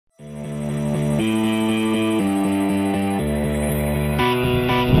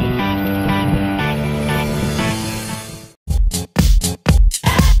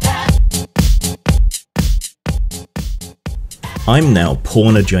I'm now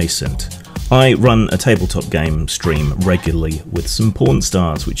porn adjacent. I run a tabletop game stream regularly with some porn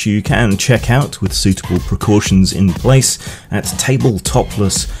stars, which you can check out with suitable precautions in place at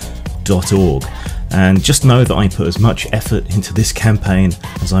tabletopless.org. And just know that I put as much effort into this campaign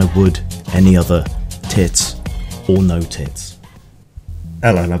as I would any other tits or no tits.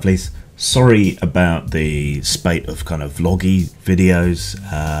 Hello lovelies. Sorry about the spate of kind of vloggy videos,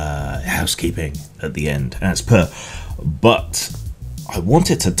 housekeeping at the end as per, but I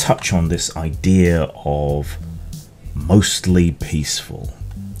wanted to touch on this idea of mostly peaceful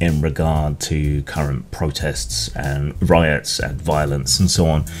in regard to current protests and riots and violence and so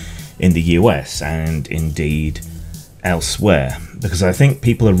on in the US and indeed elsewhere, because I think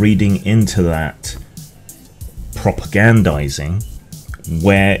people are reading into that propagandizing,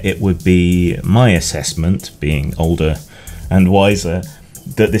 where it would be my assessment, being older and wiser,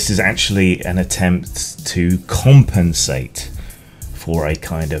 that this is actually an attempt to compensate for a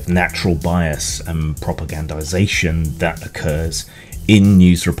kind of natural bias and propagandization that occurs in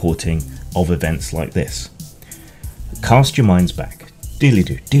news reporting of events like this. Cast your minds back,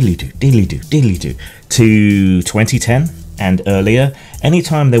 dealy-doo, dealy-doo, dealy-doo, dealy-doo, to 2010 and earlier.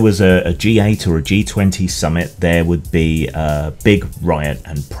 Anytime there was a G8 or a G20 summit, there would be a big riot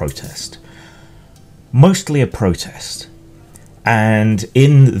and protest. Mostly a protest. And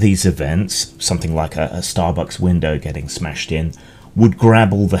in these events, something like a Starbucks window getting smashed in would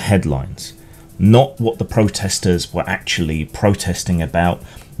grab all the headlines. Not what the protesters were actually protesting about,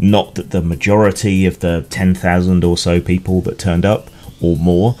 not that the majority of the 10,000 or so people that turned up, or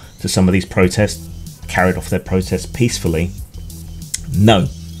more, to some of these protests, carried off their protests peacefully. No,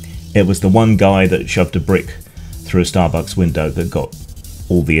 it was the one guy that shoved a brick through a Starbucks window that got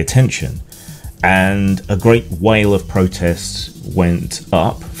all the attention. And a great wave of protests went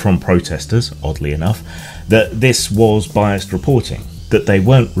up from protesters, oddly enough, that this was biased reporting, that they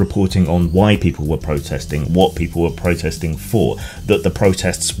weren't reporting on why people were protesting, what people were protesting for, that the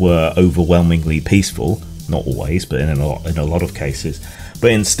protests were overwhelmingly peaceful, not always, but in a lot of cases, but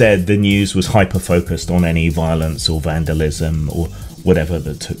instead the news was hyper-focused on any violence or vandalism or whatever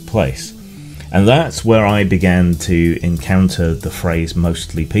that took place. And that's where I began to encounter the phrase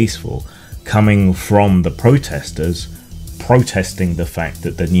mostly peaceful, coming from the protesters protesting the fact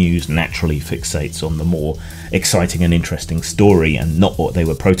that the news naturally fixates on the more exciting and interesting story and not what they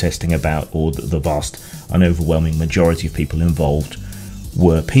were protesting about, or that the vast and overwhelming majority of people involved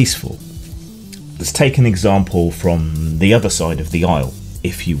were peaceful. Let's take an example from the other side of the aisle,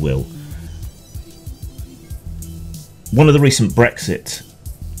 if you will. One of the recent pro-Brexit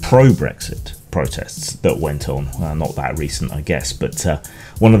protests that went on, well, not that recent I guess, but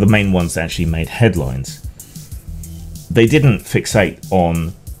one of the main ones that actually made headlines. They didn't fixate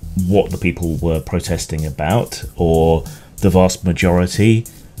on what the people were protesting about, or the vast majority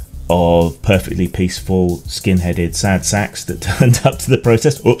of perfectly peaceful, skin-headed sad sacks that turned up to the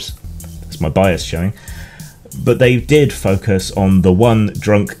protest. Oops, that's my bias showing. But they did focus on the one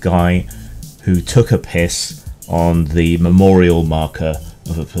drunk guy who took a piss on the memorial marker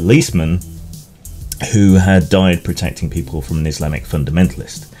of a policeman who had died protecting people from an Islamic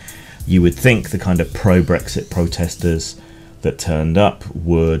fundamentalist. You would think the kind of pro-Brexit protesters that turned up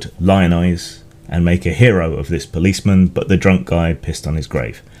would lionize and make a hero of this policeman, but the drunk guy pissed on his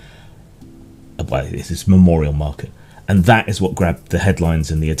grave. By this memorial marker. And that is what grabbed the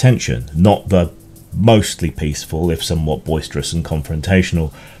headlines and the attention, not the mostly peaceful, if somewhat boisterous and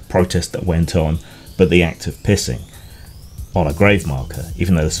confrontational protest that went on, but the act of pissing on a grave marker,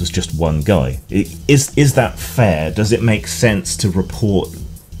 even though this was just one guy. Is that fair? Does it make sense to report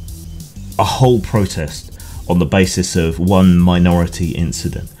a whole protest on the basis of one minority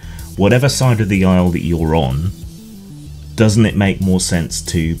incident? Whatever side of the aisle that you're on, doesn't it make more sense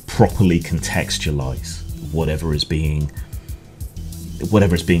to properly contextualize whatever is being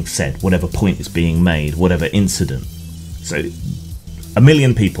said, whatever point is being made, whatever incident? So 1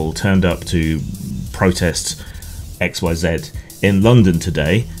 million people turned up to protest XYZ in London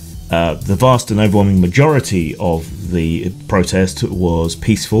today. The vast and overwhelming majority of the protest was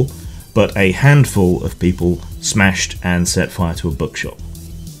peaceful, but a handful of people smashed and set fire to a bookshop.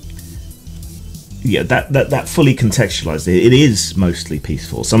 Yeah, that fully contextualized it. It is mostly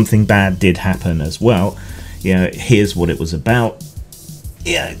peaceful. Something bad did happen as well. You know, here's what it was about.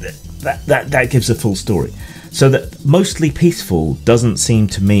 Yeah, that gives a full story. So that mostly peaceful doesn't seem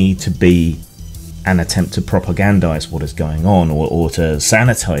to me to be an attempt to propagandize what is going on or to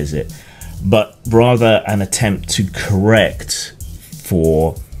sanitize it, but rather an attempt to correct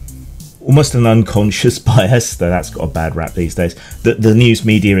for almost an unconscious bias, though that's got a bad rap these days, that the news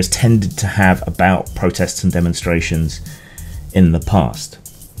media has tended to have about protests and demonstrations in the past.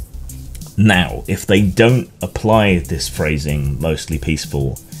 Now, if they don't apply this phrasing, mostly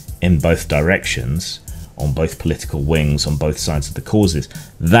peaceful, in both directions, on both political wings, on both sides of the causes,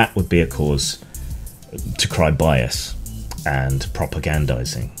 that would be a cause to cry bias and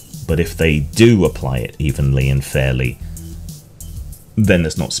propagandizing. But if they do apply it evenly and fairly, then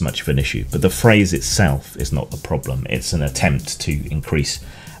there's not so much of an issue. But the phrase itself is not the problem. It's an attempt to increase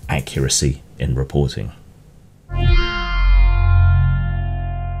accuracy in reporting.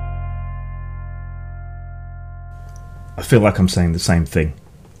 I feel like I'm saying the same thing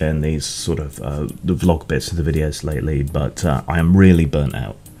in these sort of the vlog bits of the videos lately, but I am really burnt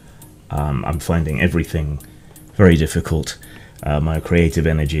out. I'm finding everything very difficult. My creative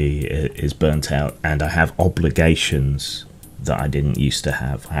energy is burnt out, and I have obligations that I didn't used to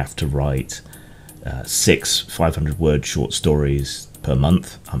have. I have to write 6 500-word short stories per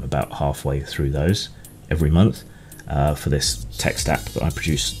month. I'm about halfway through those every month for this text app that I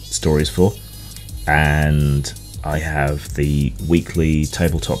produce stories for. And I have the weekly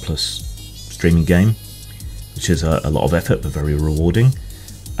Tabletop Plus streaming game, which is a lot of effort but very rewarding.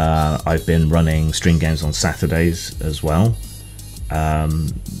 I've been running stream games on Saturdays as well,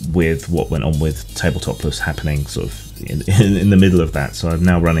 with what went on with Tabletop Plus happening sort of in the middle of that. So I'm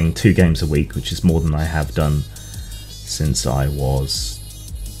now running 2 games a week, which is more than I have done since I was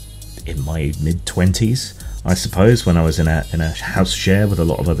in my mid-20s, I suppose, when I was in a house share with a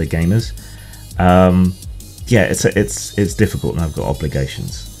lot of other gamers. Yeah, it's difficult, and I've got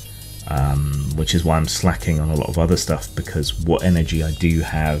obligations, which is why I'm slacking on a lot of other stuff, because what energy I do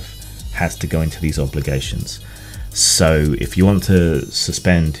have has to go into these obligations. So if you want to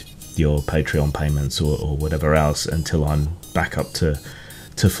suspend your Patreon payments or whatever else until I'm back up to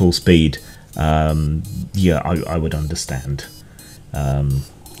full speed, yeah, I would understand.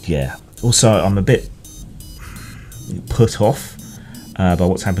 Yeah. Also, I'm a bit put off by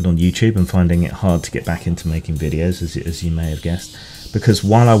what's happened on YouTube and finding it hard to get back into making videos, as you may have guessed. Because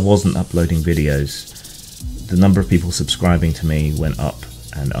while I wasn't uploading videos, the number of people subscribing to me went up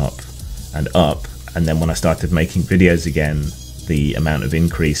and up and up. And then when I started making videos again, the amount of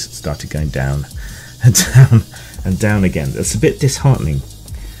increase started going down and down and down again. It's a bit disheartening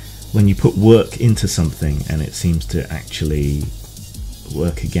when you put work into something and it seems to actually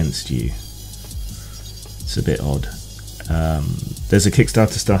work against you. It's a bit odd. There's a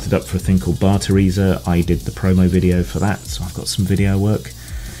Kickstarter started up for a thing called Barteriza. I did the promo video for that, so I've got some video work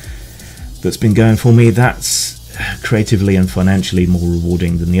that's been going for me. That's creatively and financially more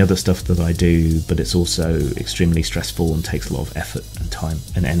rewarding than the other stuff that I do, but it's also extremely stressful and takes a lot of effort and time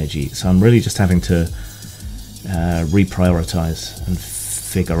and energy. So I'm really just having to reprioritize and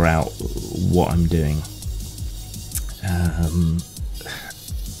figure out what I'm doing.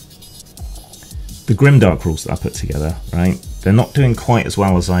 The Grimdark rules that I put together, right? They're not doing quite as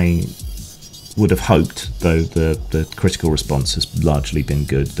well as I would have hoped, though the critical response has largely been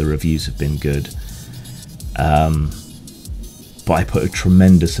good. The reviews have been good. But I put a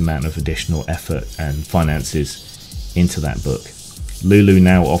tremendous amount of additional effort and finances into that book. Lulu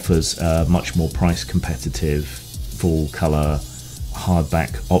now offers a much more price competitive full colour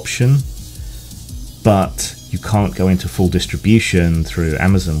hardback option, but you can't go into full distribution through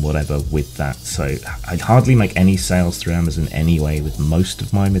Amazon, whatever, with that. So I hardly make any sales through Amazon anyway with most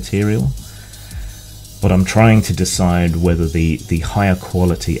of my material. But I'm trying to decide whether the higher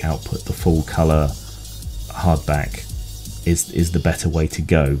quality output, the full colour hardback, is the better way to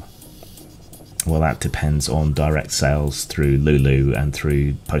go. Well, that depends on direct sales through Lulu and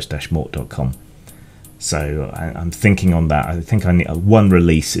through post-mort.com. So I'm thinking on that. I think I need one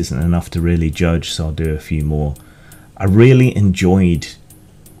release isn't enough to really judge, so I'll do a few more. I really enjoyed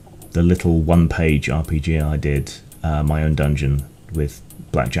the little one-page RPG I did, my own dungeon with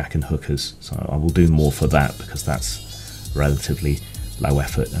blackjack and hookers. So I will do more for that because that's relatively low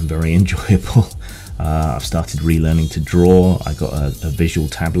effort and very enjoyable. I've started relearning to draw. I got a visual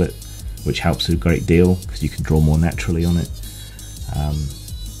tablet, which helps a great deal because you can draw more naturally on it.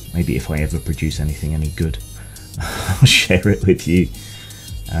 Maybe if I ever produce anything any good, I'll share it with you.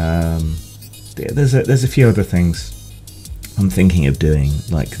 There's a few other things I'm thinking of doing.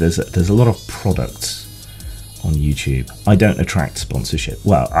 Like there's a lot of products on YouTube. I don't attract sponsorship.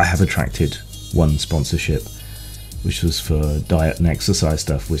 Well, I have attracted one sponsorship, which was for diet and exercise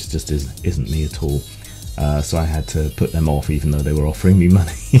stuff, which just isn't me at all. So I had to put them off, even though they were offering me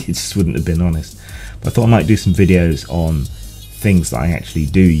money. It just wouldn't have been honest. But I thought I might do some videos on things that I actually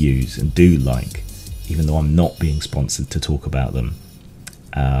do use and do like, even though I'm not being sponsored to talk about them,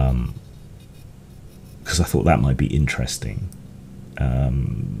 because I thought that might be interesting. Because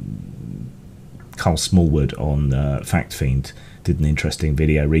Carl Smallwood on Fact Fiend did an interesting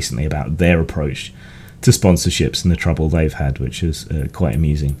video recently about their approach to sponsorships and the trouble they've had, which is quite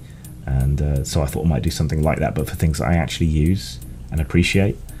amusing. And so I thought I might do something like that, but for things that I actually use and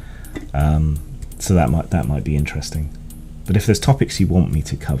appreciate. So that might be interesting. But if there's topics you want me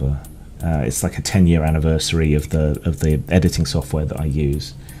to cover, it's like a 10-year anniversary of the editing software that I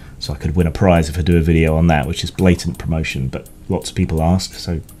use. So I could win a prize if I do a video on that, which is blatant promotion, but lots of people ask,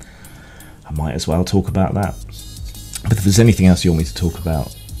 so I might as well talk about that. But if there's anything else you want me to talk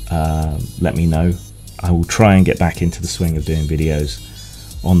about, let me know. I will try and get back into the swing of doing videos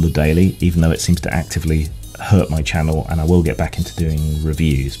on the daily, even though it seems to actively hurt my channel, and I will get back into doing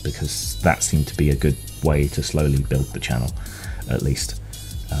reviews, because that seemed to be a good way to slowly build the channel, at least,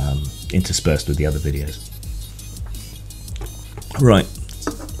 interspersed with the other videos. Right.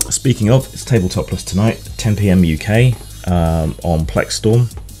 Speaking of, it's Tabletop Plus tonight, 10 PM UK, on Plexstorm.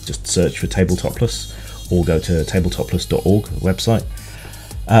 Just search for Tabletop Plus, or go to tabletopplus.org website,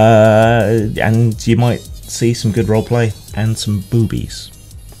 and you might see some good roleplay and some boobies.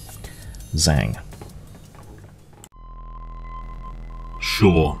 Zang.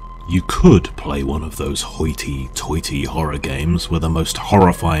 Sure, you could play one of those hoity-toity horror games where the most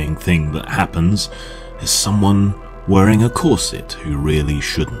horrifying thing that happens is someone wearing a corset who really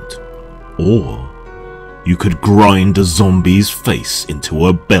shouldn't. Or you could grind a zombie's face into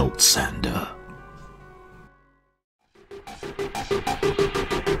a belt sander.